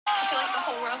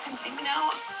whole world can see me now.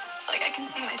 Like, I can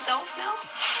see myself now.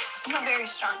 I'm a very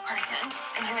strong person,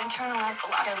 and I've internalized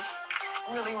a lot of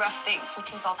really rough things,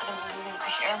 which resulted in me losing my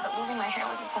hair, but losing my hair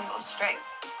was a symbol of strength.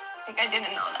 Like, I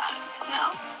didn't know that until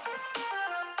now.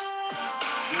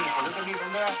 Beautiful. Look at me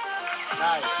from there.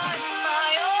 Nice.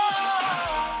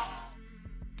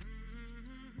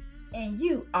 And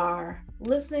you are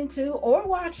listening to or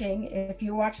watching, if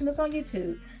you're watching us on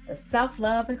YouTube, the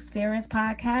Self-Love Experience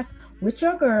podcast with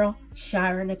your girl,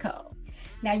 Shira Nicole.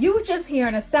 Now, you were just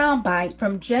hearing a soundbite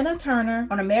from Jenna Turner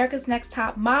on America's Next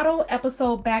Top Model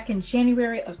episode back in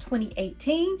January of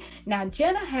 2018. Now,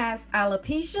 Jenna has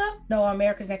alopecia. No,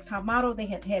 America's Next Top Model, they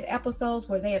have had episodes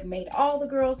where they have made all the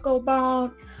girls go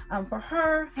bald. For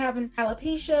her, having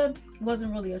alopecia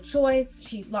wasn't really a choice.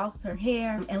 She lost her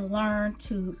hair and learned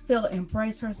to still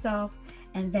embrace herself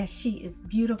and that she is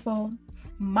beautiful.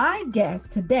 My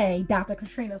guest today, Dr.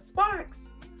 Katrina Sparks,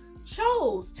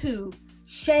 chose to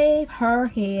shave her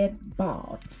head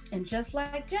bald. And just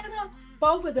like Jenna,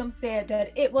 both of them said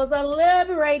that it was a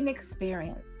liberating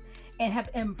experience and have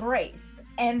embraced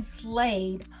and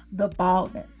slayed the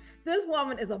baldness. This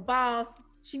woman is a boss.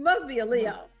 She must be a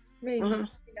Leo. I mean,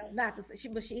 not to say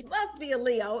but she must be a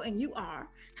Leo, and you are.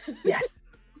 Yes.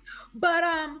 But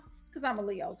because I'm a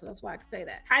Leo, so that's why I can say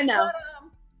that. I know.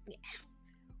 But,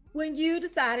 when you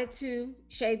decided to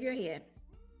shave your head,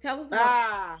 tell us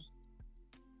about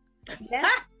Yeah.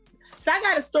 So I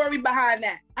got a story behind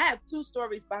that. I have two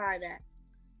stories behind that.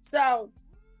 So,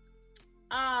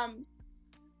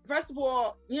 first of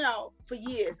all, for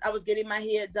years I was getting my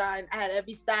hair done. I had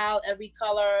every style, every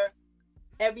color,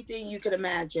 everything you could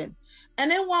imagine. And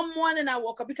then one morning I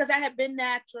woke up because I had been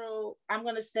natural, I'm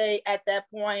going to say at that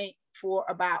point for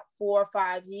about 4 or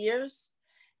 5 years.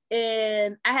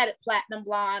 And I had it platinum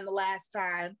blonde the last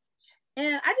time.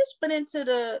 And I just went into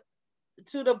the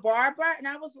barber, and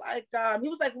I was like, he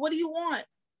was like, what do you want?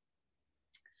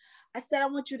 I said, I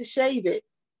want you to shave it.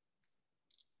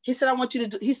 He said, I want you to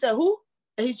do, he said, who?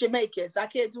 And he's Jamaican, so I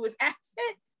can't do his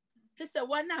accent. He said,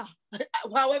 what now?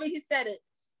 However he said it.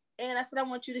 And I said, I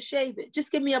want you to shave it.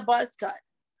 Just give me a buzz cut.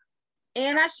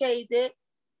 And I shaved it.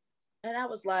 And I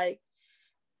was like,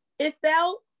 it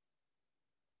felt,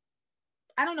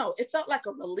 I don't know, it felt like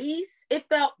a release. It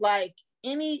felt like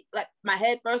my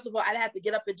head, first of all, I'd have to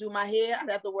get up and do my hair.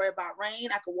 I'd have to worry about rain.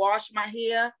 I could wash my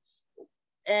hair.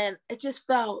 And it just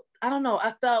felt, I don't know,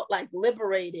 I felt like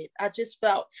liberated. I just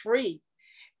felt free.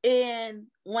 And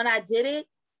when I did it,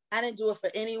 I didn't do it for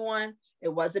anyone.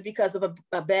 It wasn't because of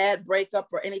a bad breakup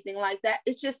or anything like that.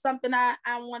 It's just something I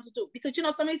wanted to do. Because,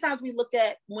 so many times we look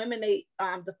at women, they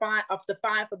define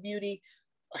for beauty,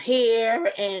 hair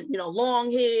and long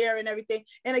hair and everything,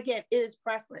 and again, it is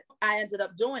preference. I ended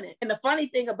up doing it, and the funny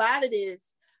thing about it is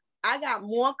I got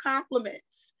more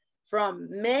compliments from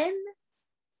men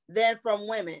than from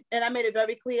women, and I made it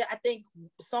very clear. I think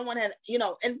someone had,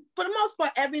 and for the most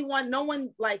part, no one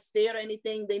like stared or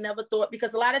anything. They never thought,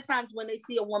 because a lot of times when they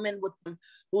see a woman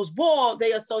who's bald,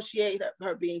 they associate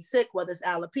her being sick, whether it's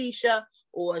alopecia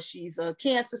or she's a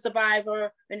cancer survivor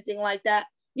or anything like that.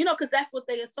 Because that's what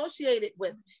they associate it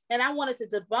with. And I wanted to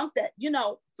debunk that.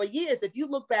 For years, if you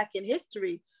look back in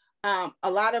history, a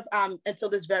lot of, until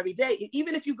this very day,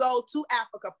 even if you go to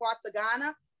Africa, parts of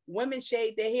Ghana, women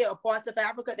shave their hair, or parts of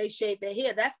Africa, they shave their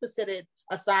hair. That's considered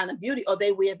a sign of beauty, or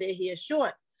they wear their hair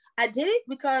short. I did it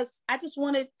because I just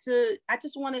wanted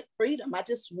freedom. I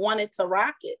just wanted to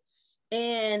rock it.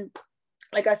 And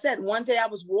like I said, one day I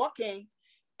was walking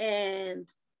and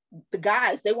the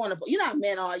guys, they want to, how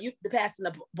men are, you passing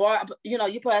the bar,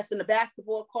 you passing the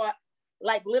basketball court,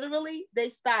 like literally they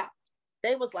stopped.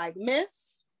 They was like,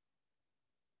 miss,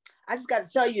 I just got to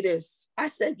tell you this. I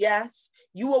said, yes,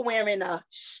 you were wearing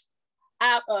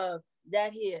out of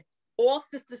that hair. All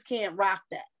sisters can't rock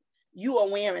that. You are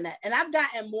wearing that. And I've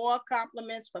gotten more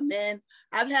compliments from men.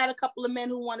 I've had a couple of men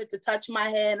who wanted to touch my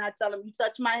head, and I tell them, you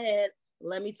touch my head,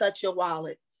 let me touch your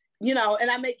wallet. And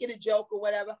I make it a joke or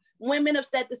whatever. Women have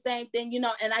said the same thing, and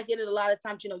I get it a lot of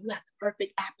times, you have the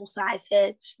perfect apple-sized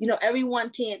head.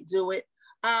 Everyone can't do it.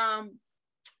 My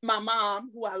mom,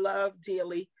 who I love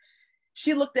dearly,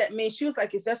 she looked at me. She was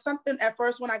like, is there something, at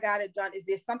first when I got it done, is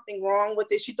there something wrong with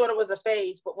it? She thought it was a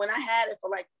phase. But when I had it for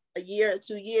like a year or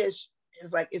 2 years, she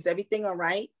was like, is everything all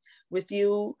right with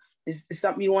you? Is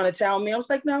something you want to tell me? I was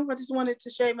like, no, I just wanted to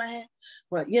shave my head.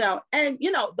 But,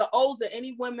 the older,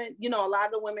 any women, a lot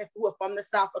of the women who are from the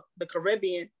South of the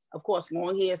Caribbean, of course,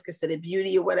 long hair is considered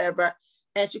beauty or whatever.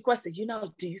 And she questioned,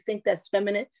 do you think that's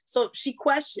feminine? So she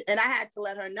questioned, and I had to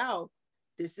let her know,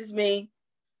 this is me.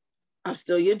 I'm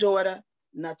still your daughter.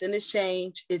 Nothing has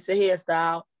changed. It's a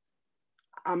hairstyle.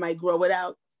 I might grow it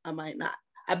out. I might not.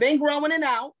 I've been growing it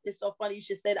out. It's so funny you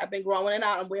should say that. I've been growing it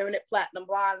out. I'm wearing it platinum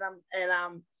blonde, and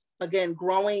I'm again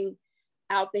growing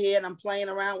out the hair, and I'm playing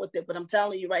around with it. But I'm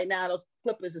telling you right now, those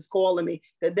clippers is calling me.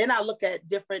 Then I look at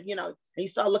different, and you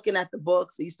start looking at the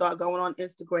books, and you start going on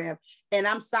Instagram, and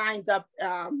I'm signed up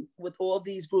with all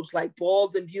these groups like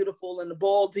Bald and Beautiful and the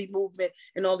Baldy movement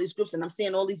and all these groups, and I'm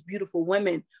seeing all these beautiful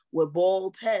women with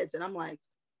bald heads, and I'm like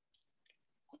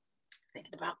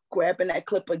thinking about grabbing that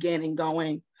clip again and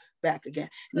going back again.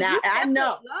 Now I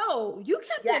know low. You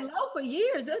kept it low for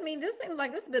years. I mean, this seems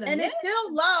like this has been a minute. It's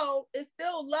still low. It's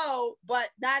still low, but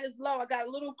not as low. I got a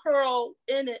little curl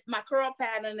in it, my curl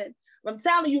pattern. And I'm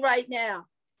telling you right now,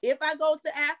 if I go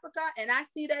to Africa and I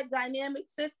see that dynamic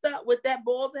sister with that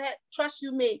bald head, trust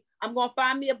you me, I'm gonna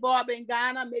find me a barber in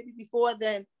Ghana, maybe before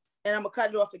then, and I'm gonna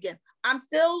cut it off again. I'm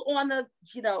still on the,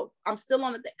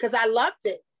 because I loved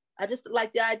it. I just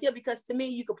like the idea, because to me,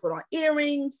 you could put on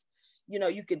earrings.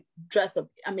 You could dress up.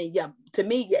 I mean, to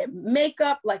me,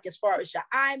 makeup, like as far as your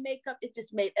eye makeup, it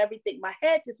just made everything, my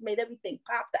head just made everything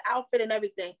pop, the outfit and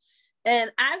everything.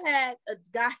 And I've had a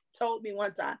guy told me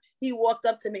one time, he walked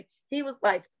up to me. He was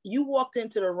like, you walked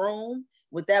into the room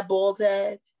with that bald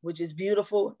head, which is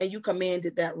beautiful, and you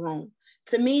commanded that room.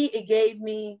 To me, it gave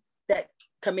me that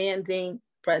commanding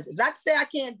presence. Not to say I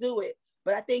can't do it,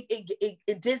 but I think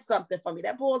it did something for me.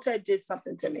 That bald head did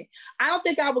something to me. I don't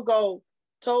think I would go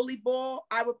totally bald.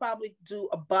 I would probably do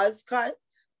a buzz cut,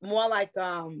 more like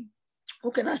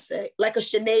what can I say? Like a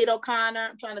Sinead O'Connor.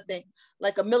 I'm trying to think,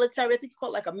 like a military. I think you call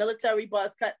it like a military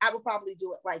buzz cut. I would probably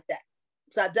do it like that.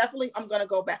 So I'm gonna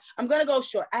go back. I'm gonna go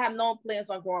short. I have no plans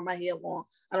on growing my hair long.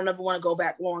 I don't ever want to go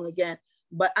back long again.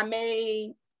 But I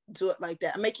may do it like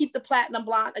that. I may keep the platinum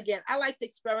blonde again. I like to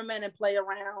experiment and play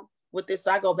around with this.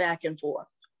 So I go back and forth.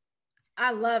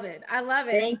 I love it.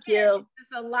 Thank you.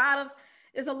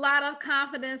 It's a lot of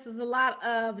confidence. It's a lot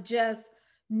of just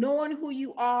knowing who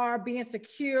you are, being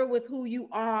secure with who you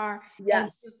are.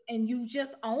 Yes. And you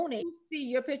just own it. You see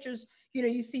your pictures,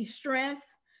 you see strength,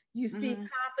 you see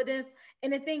confidence.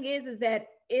 And the thing is that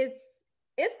it's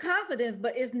confidence,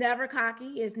 but it's never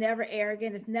cocky. It's never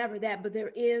arrogant. It's never that, but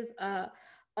there is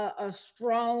a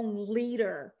strong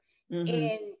leader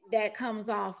and that comes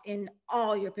off in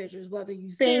all your pictures, whether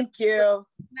you thank you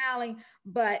smiling,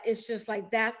 but it's just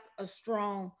like, that's a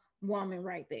strong woman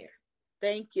right there.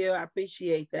 Thank you. I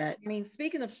appreciate that. I mean,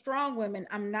 speaking of strong women,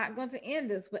 I'm not going to end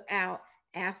this without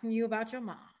asking you about your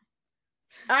mom.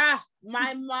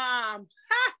 My mom.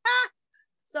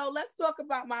 So let's talk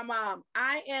about my mom.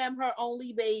 I am her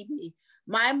only baby.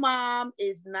 My mom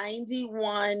is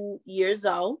 91 years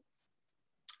old.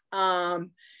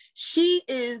 She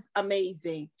is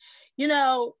amazing.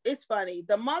 It's funny.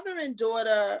 The mother and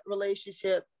daughter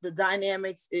relationship, the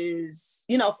dynamics is,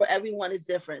 for everyone is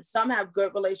different. Some have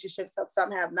good relationships,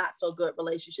 some have not so good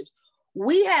relationships.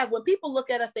 When people look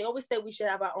at us, they always say we should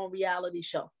have our own reality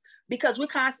show because we're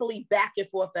constantly back and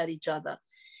forth at each other.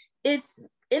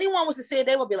 Anyone was to say it,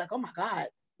 they would be like, oh my God,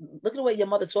 look at the way your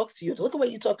mother talks to you. Look at the way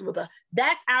you talk about her.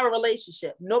 That's our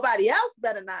relationship. Nobody else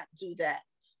better not do that.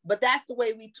 But that's the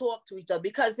way we talk to each other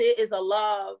because there is a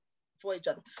love for each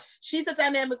other. She's a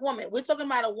dynamic woman. We're talking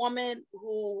about a woman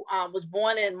who was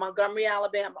born in Montgomery,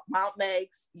 Alabama, Mount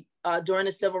Meigs, during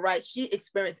the civil rights. She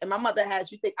experienced, and my mother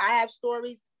has, you think I have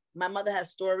stories? My mother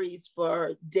has stories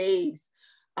for days.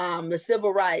 The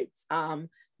civil rights,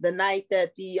 the night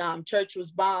that the church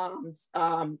was bombed,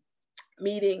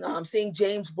 seeing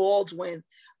James Baldwin,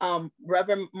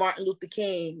 Reverend Martin Luther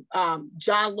King,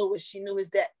 John Lewis. She knew his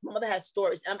dad. My mother has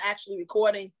stories. I'm actually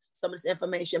recording some of this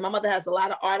information. My mother has a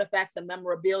lot of artifacts and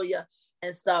memorabilia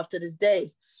and stuff to this day.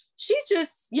 She's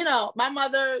just, my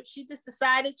mother, she just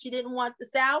decided she didn't want the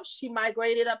South. She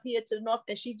migrated up here to the North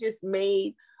and she just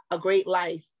made a great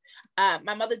life.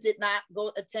 My mother did not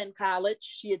go attend college.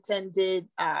 She attended,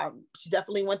 she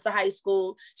definitely went to high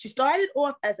school. She started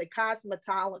off as a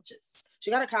cosmetologist.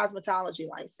 She got a cosmetology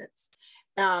license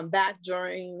back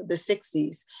during the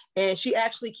 60s. And she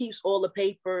actually keeps all the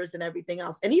papers and everything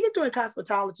else. And even during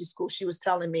cosmetology school, she was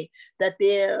telling me that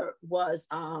there was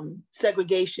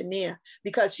segregation there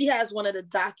because she has one of the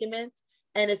documents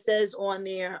and it says on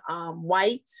there,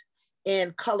 white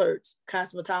and colored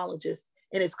cosmetologists.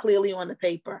 And it's clearly on the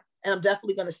paper. And I'm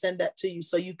definitely going to send that to you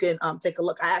so you can take a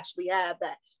look. I actually have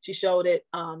that. She showed it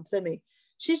to me.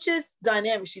 She's just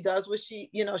dynamic. She does what she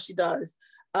does.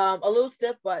 A little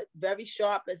stiff, but very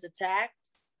sharp as a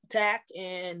tack.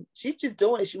 And she's just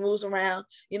doing it. She moves around.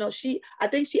 I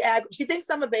think she thinks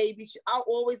I'm a baby. I'll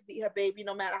always be her baby,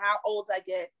 no matter how old I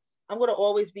get. I'm going to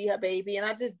always be her baby. And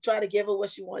I just try to give her what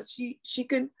she wants. She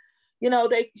can,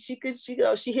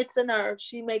 she hits a nerve.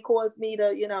 She may cause me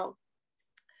to,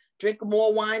 drink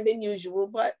more wine than usual,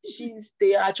 but she's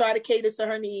there. I try to cater to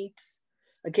her needs.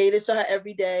 I cater to her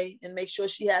every day and make sure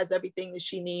she has everything that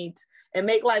she needs and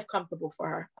make life comfortable for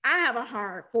her. I have a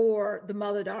heart for the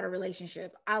mother-daughter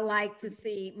relationship. I like to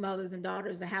see mothers and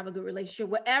daughters that have a good relationship,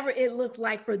 whatever it looks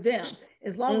like for them.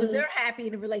 As long as they're happy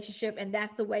in the relationship and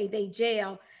that's the way they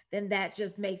gel, then that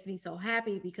just makes me so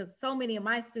happy, because so many of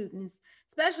my students,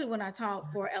 especially when I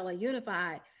taught for LA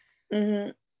Unified,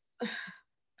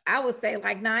 I would say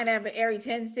like 9 out of every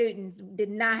 10 students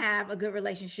did not have a good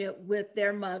relationship with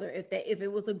their mother if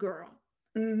it was a girl.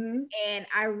 And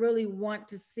I really want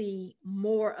to see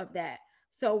more of that.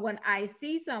 So when I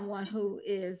see someone who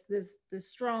is this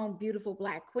strong, beautiful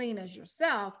Black queen as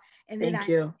yourself, and then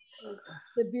see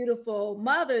the beautiful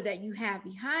mother that you have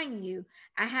behind you,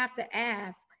 I have to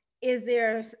ask, is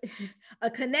there a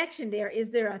connection there?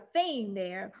 Is there a theme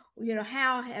there? You know,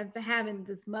 how have having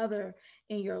this mother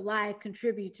in your life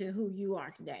contribute to who you are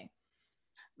today?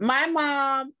 My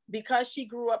mom, because she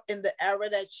grew up in the era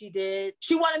that she did,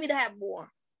 she wanted me to have more.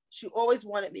 She always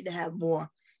wanted me to have more.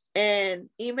 And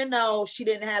even though she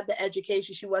didn't have the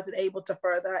education, she wasn't able to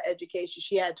further her education.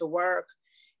 She had to work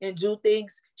and do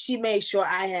things. She made sure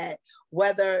I had,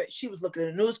 whether she was looking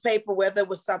at a newspaper, whether it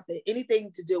was something,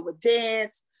 anything to do with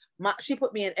dance. She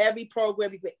put me in every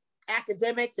program,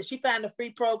 academics, and she found a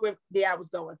free program. There I was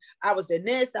going. I was in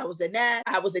this, I was in that.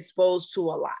 I was exposed to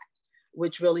a lot,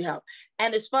 which really helped.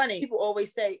 And it's funny, people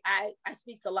always say, I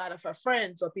speak to a lot of her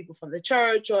friends or people from the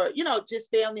church or, you know, just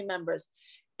family members.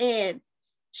 And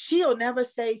she'll never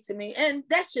say to me, and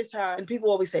that's just her. And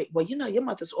people always say, well, you know, your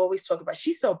mother's always talking about,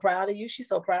 she's so proud of you. She's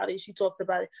so proud of you. She talks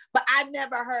about it. But I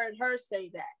never heard her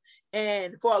say that.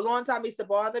 And for a long time, it used to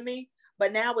bother me.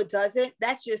 But now it doesn't.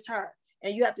 That's just her.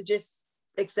 And you have to just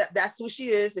accept that's who she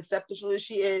is, accept who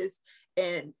she is.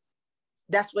 And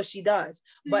that's what she does.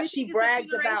 But she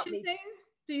brags about me.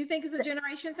 Do you think it's a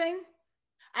generation thing?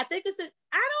 I think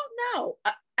I don't know.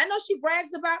 I know she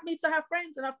brags about me to her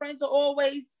friends, and her friends are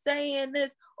always saying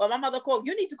this, or my mother called,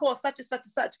 you need to call such and such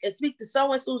and such and speak to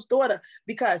so-and-so's daughter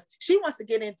because she wants to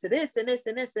get into this and this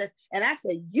and this. And I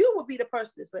said, you would be the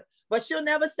person. But she'll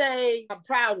never say, I'm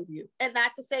proud of you. And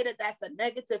not to say that that's a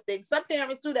negative thing. Some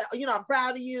parents do that. You know, I'm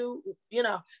proud of you. You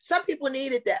know, some people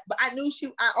needed that, but I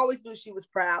always knew she was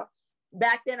proud.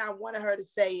 Back then I wanted her to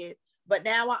say it, but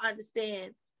now I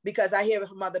understand because I hear it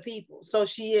from other people. So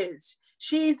she's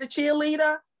the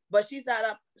cheerleader, but she's not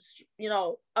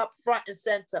up front and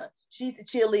center. She's the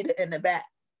cheerleader in the back.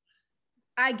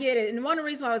 I get it. And one of the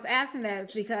reasons why I was asking that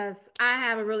is because I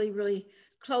have a really, really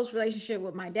close relationship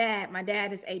with my dad. My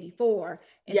dad is 84.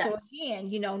 And so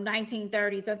again, you know,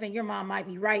 1930s, I think your mom might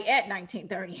be right at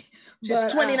 1930.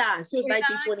 She's 29. She was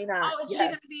 1929. Oh, is she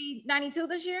going to be 92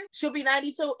 this year? She'll be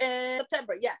 92 in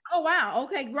September, yes. Oh, wow.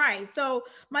 Okay, right. So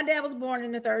my dad was born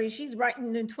in the 30s. She's right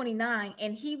in 29.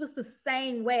 And he was the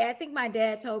same way. I think my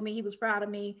dad told me he was proud of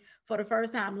me for the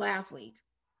first time last week.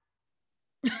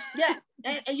 Yeah.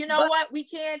 And you know what? We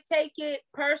can't take it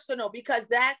personal because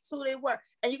that's who they were.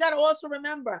 And you got to also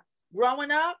remember, growing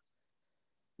up,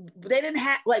 they didn't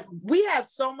have, like, we have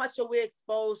so much that we're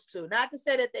exposed to. Not to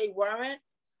say that they weren't,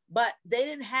 but they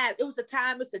didn't have, it was a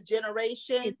time, it's a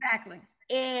generation. Exactly.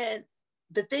 And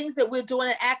the things that we're doing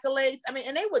in accolades, I mean,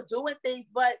 and they were doing things,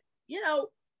 but, you know,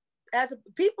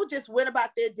 people just went about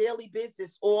their daily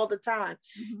business all the time.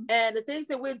 Mm-hmm. And the things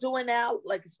that we're doing now,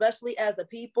 like, especially as a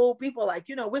people like,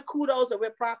 you know, we're kudos or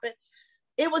we're propping.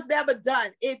 It was never done.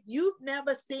 If you've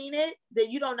never seen it, then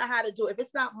you don't know how to do it. If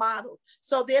it's not modeled.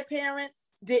 So their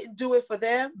parents didn't do it for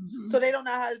them. Mm-hmm. So they don't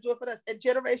know how to do it for us. And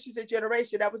generations and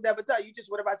generation, that was never done. You just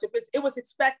went about your business. It was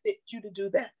expected you to do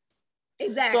that.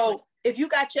 Exactly. So if you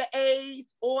got your A's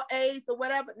or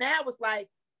whatever, now it's like,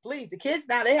 please, the kids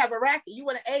now, they have a racket. You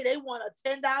want an A, they want a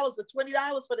 $10 or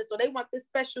 $20 for this. So they want this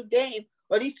special game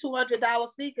or these $200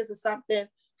 sneakers or something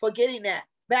for getting that.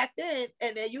 Back then,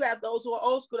 and then you have those who are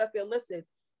old school that feel, listen,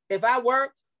 if I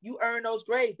work, you earn those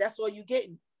grades. That's all you're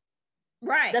getting.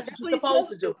 Right. That's what you're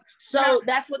supposed to do. So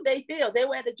that's what they feel. They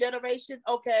were at the generation,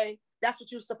 okay, that's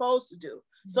what you're supposed to do.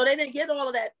 So they didn't get all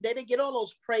of that. They didn't get all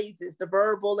those praises, the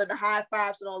verbal and the high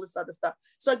fives and all this other stuff.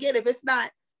 So again,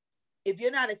 if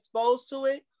you're not exposed to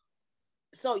it,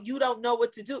 so you don't know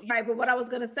what to do. Right, but what I was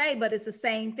going to say, but it's the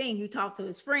same thing. You talk to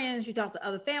his friends, you talk to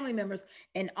other family members,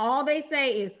 and all they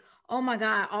say is, oh my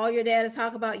God, all your dad is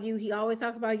talking about you. He always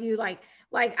talks about you. Like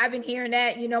I've been hearing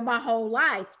that, you know, my whole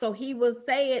life. So he will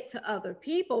say it to other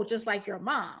people, just like your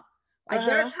mom. Like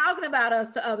they're talking about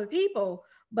us to other people,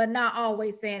 but not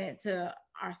always saying it to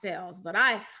ourselves. But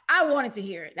I wanted to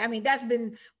hear it. I mean, that's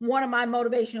been one of my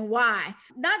motivation why.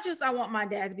 Not just I want my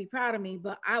dad to be proud of me,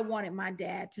 but I wanted my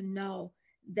dad to know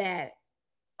that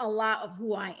a lot of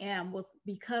who I am was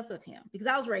because of him, because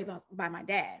I was raised by my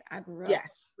dad. I grew up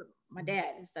Yes. with my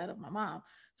dad instead of my mom.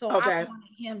 So I Okay.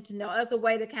 wanted him to know as a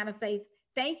way to kind of say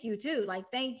thank you too. Like,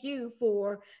 thank you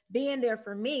for being there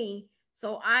for me.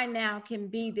 So I now can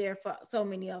be there for so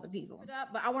many other people.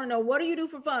 But I want to know, what do you do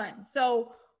for fun?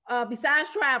 So besides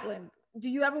traveling, do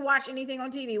you ever watch anything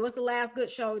on TV? What's the last good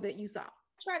show that you saw?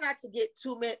 Try not to get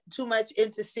too much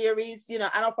into series. You know,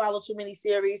 I don't follow too many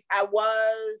series. I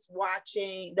was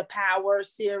watching the Power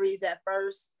series at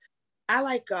first. I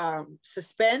like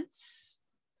suspense.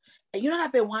 And you know what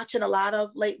I've been watching a lot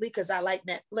of lately because I like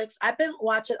Netflix? I've been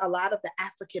watching a lot of the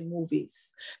African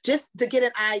movies just to get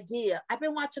an idea. I've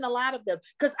been watching a lot of them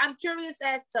because I'm curious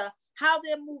as to how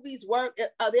their movies work,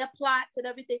 their plots and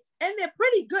everything. And they're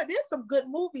pretty good. There's some good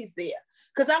movies there.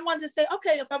 Because I wanted to say,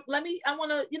 okay, I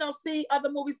want to, see other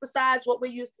movies besides what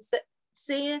we're used to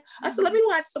seeing. I said, let me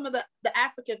watch some of the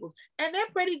African movies. And they're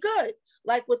pretty good.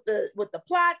 Like with the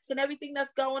plots and everything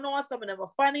that's going on. Some of them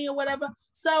are funny or whatever.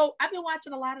 So I've been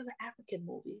watching a lot of the African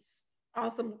movies.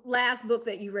 Awesome. Last book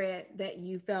that you read that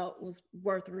you felt was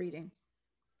worth reading?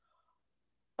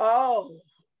 Oh,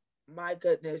 my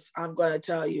goodness. I'm going to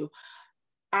tell you.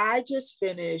 I just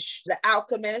finished The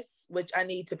Alchemist, which I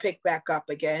need to pick back up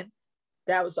again.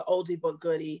 That was the oldie but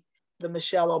goodie, the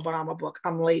Michelle Obama book.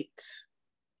 I'm late.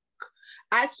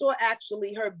 I saw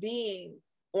actually her being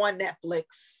on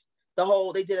Netflix.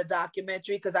 They did a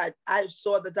documentary because I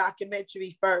saw the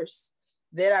documentary first.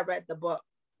 Then I read the book.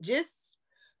 Just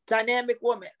dynamic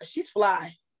woman. She's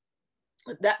fly.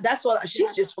 That's all.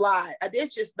 She's just fly. There's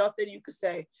just nothing you could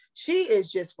say. She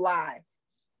is just fly.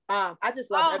 I just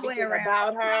love everything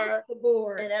about her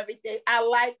and everything. I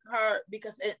like her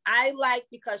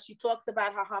because she talks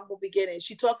about her humble beginnings.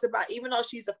 She talks about, even though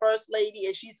she's the first lady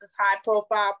and she's this high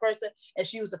profile person and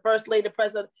she was the first lady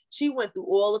president, she went through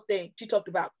all the things. She talked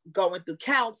about going through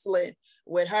counseling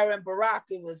with her and Barack.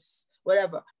 It was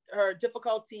whatever. Her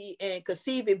difficulty in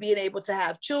conceiving, being able to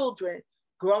have children,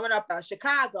 growing up in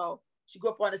Chicago. She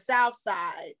grew up on the South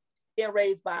Side, being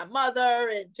raised by a mother,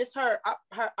 and just her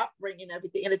upbringing,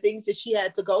 everything, and the things that she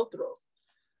had to go through.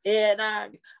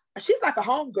 And she's like a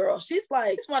homegirl. She's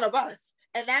like one of us.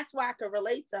 And that's why I can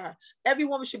relate to her. Every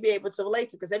woman should be able to relate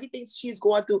to, because everything she's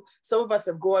going through, some of us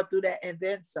have gone through that and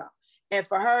then some. And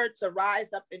for her to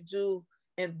rise up and do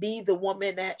and be the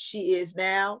woman that she is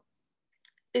now,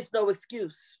 it's no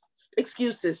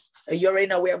excuses. You already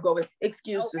know where I'm going.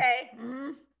 Excuses.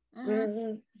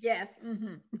 Okay. Yes.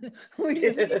 We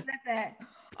just leave it at that.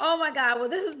 Oh my God. Well,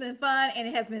 this has been fun and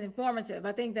it has been informative.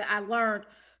 I think that I learned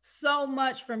so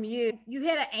much from you. You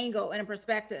had an angle and a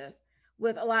perspective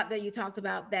with a lot that you talked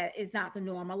about that is not the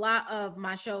norm. A lot of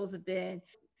my shows have been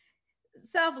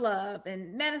self-love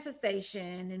and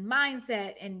manifestation and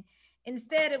mindset. And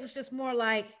instead it was just more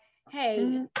like,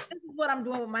 hey, this is what I'm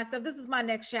doing with myself. This is my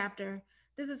next chapter.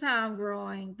 This is how I'm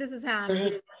growing. This is how I'm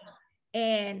doing.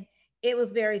 And it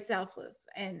was very selfless.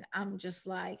 And I'm just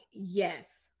like, yes,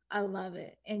 I love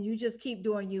it. And you just keep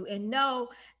doing you and know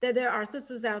that there are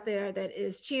sisters out there that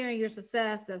is cheering your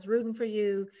success, that's rooting for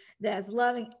you, that's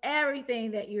loving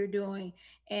everything that you're doing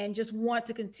and just want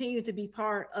to continue to be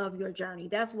part of your journey.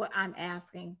 That's what I'm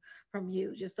asking from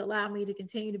you. Just allow me to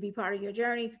continue to be part of your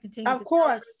journey, to continue to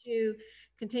celebrate you,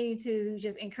 continue to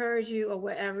just encourage you or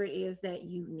whatever it is that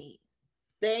you need.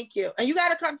 Thank you. And you got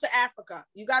to come to Africa.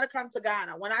 You got to come to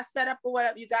Ghana. When I set up or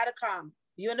whatever, you got to come.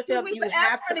 You're in the field, you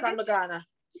have to come to Ghana.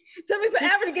 Took me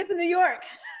forever to get to New York.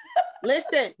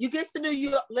 Listen, you get to New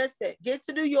York. Listen, get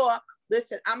to New York.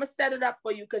 Listen, I'm going to set it up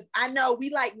for you because I know we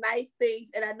like nice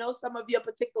things. And I know some of your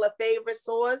particular favorite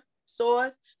stores. So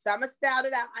I'm going to start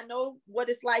it out. I know what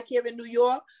it's like here in New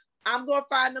York. I'm going to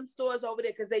find them stores over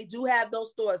there because they do have those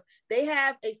stores. They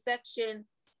have a section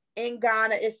in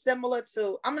Ghana. It's similar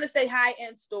to, I'm going to say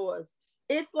high-end stores.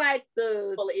 It's like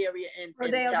the area in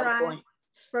California.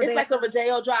 It's like the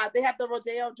Rodeo Drive. They have the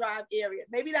Rodeo Drive area.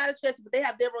 Maybe not as fancy, but they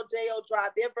have their Rodeo Drive,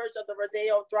 their version of the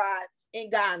Rodeo Drive in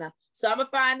Ghana. So I'm going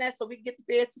to find that so we can get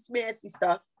the fancy, smancy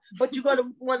stuff. But you're going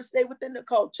to want to stay within the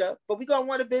culture. But we're going to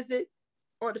want to visit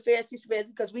on the fancy, smancy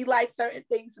because we like certain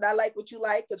things and I like what you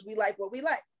like because we like what we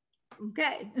like.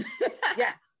 Okay.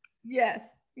 Yes. Yes.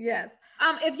 Yes.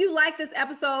 If you like this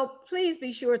episode, please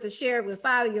be sure to share it with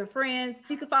 5 of your friends.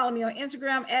 You can follow me on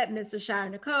Instagram at Mrs. Shire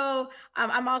Nicole.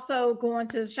 I'm also going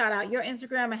to shout out your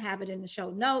Instagram and have it in the show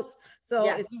notes. So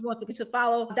if you want to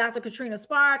follow Dr. Katrina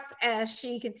Sparks as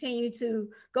she continued to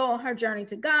go on her journey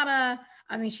to Ghana.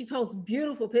 I mean, she posts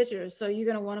beautiful pictures. So you're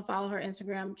going to want to follow her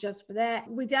Instagram just for that.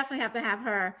 We definitely have to have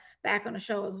her back on the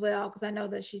show as well, because I know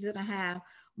that she's going to have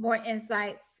more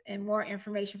insights and more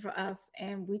information for us.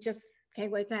 And we just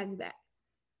can't wait to have you back.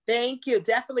 Thank you.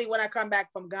 Definitely when I come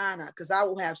back from Ghana, because I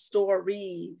will have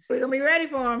stories. We're gonna be ready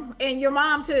for them, and your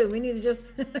mom too. We need to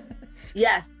just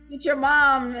Yes. get your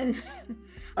mom, and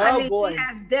Boy, she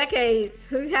has decades.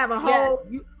 We have a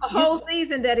whole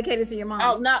season dedicated to your mom.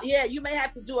 Oh no, yeah, you may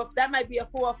have to do that. Might be a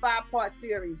 4 or 5 part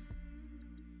series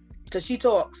because she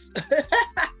talks.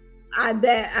 I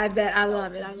bet. I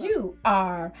love it. You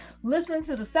are listening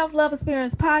to the Self-Love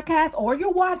Experience podcast, or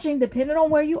you're watching, depending on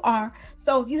where you are.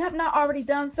 So if you have not already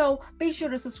done so, be sure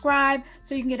to subscribe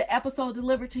so you can get an episode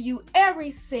delivered to you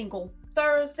every single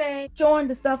Thursday. Join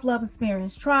the Self-Love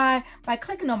Experience tribe by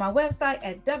clicking on my website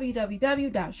at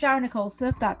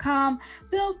www.shirenicolesmith.com.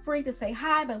 Feel free to say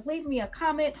hi by leaving me a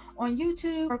comment on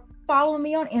YouTube or follow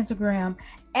me on Instagram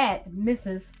at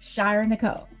Mrs. Shira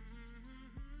Nicole.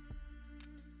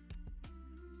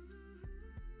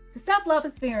 The Self-Love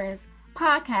Experience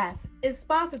podcast is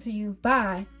sponsored to you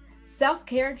by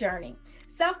Self-Care Journey.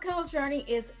 Self-Care Journey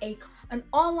is an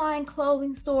online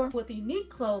clothing store with unique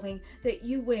clothing that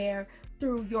you wear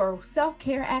through your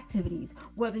self-care activities.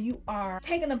 Whether you are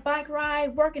taking a bike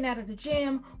ride, working out at the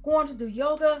gym, going to do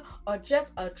yoga, or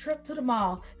just a trip to the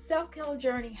mall, Self-Care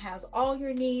Journey has all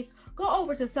your needs. Go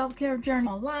over to Self-Care Journey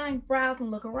online, browse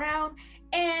and look around,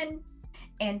 and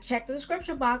check the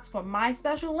description box for my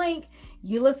special link.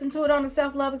 You listen to it on the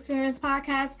Self-Love Experience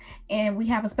podcast, and we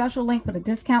have a special link for the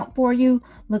discount for you.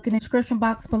 Look in the description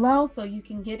box below so you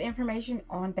can get information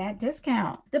on that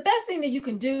discount. The best thing that you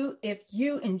can do if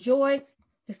you enjoy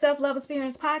the Self-Love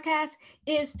Experience podcast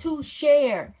is to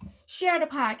share the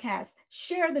podcast,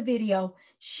 share the video,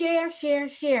 share.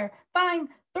 Find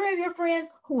 3 of your friends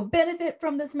who will benefit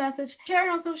from this message, share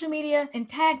it on social media and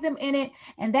tag them in it.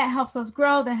 And that helps us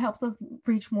grow. That helps us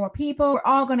reach more people. We're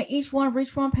all going to each one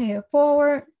reach one, pay it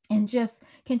forward, and just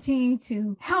continue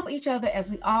to help each other as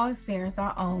we all experience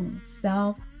our own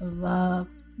self-love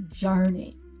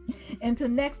journey. Until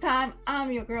next time,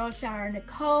 I'm your girl, Shira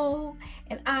Nicole,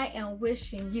 and I am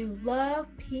wishing you love,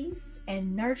 peace,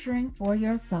 and nurturing for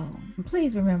your soul. And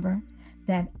please remember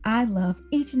that I love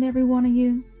each and every one of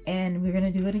you, and we're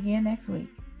going to do it again next week.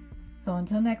 So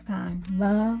until next time,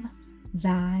 love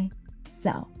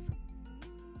thyself.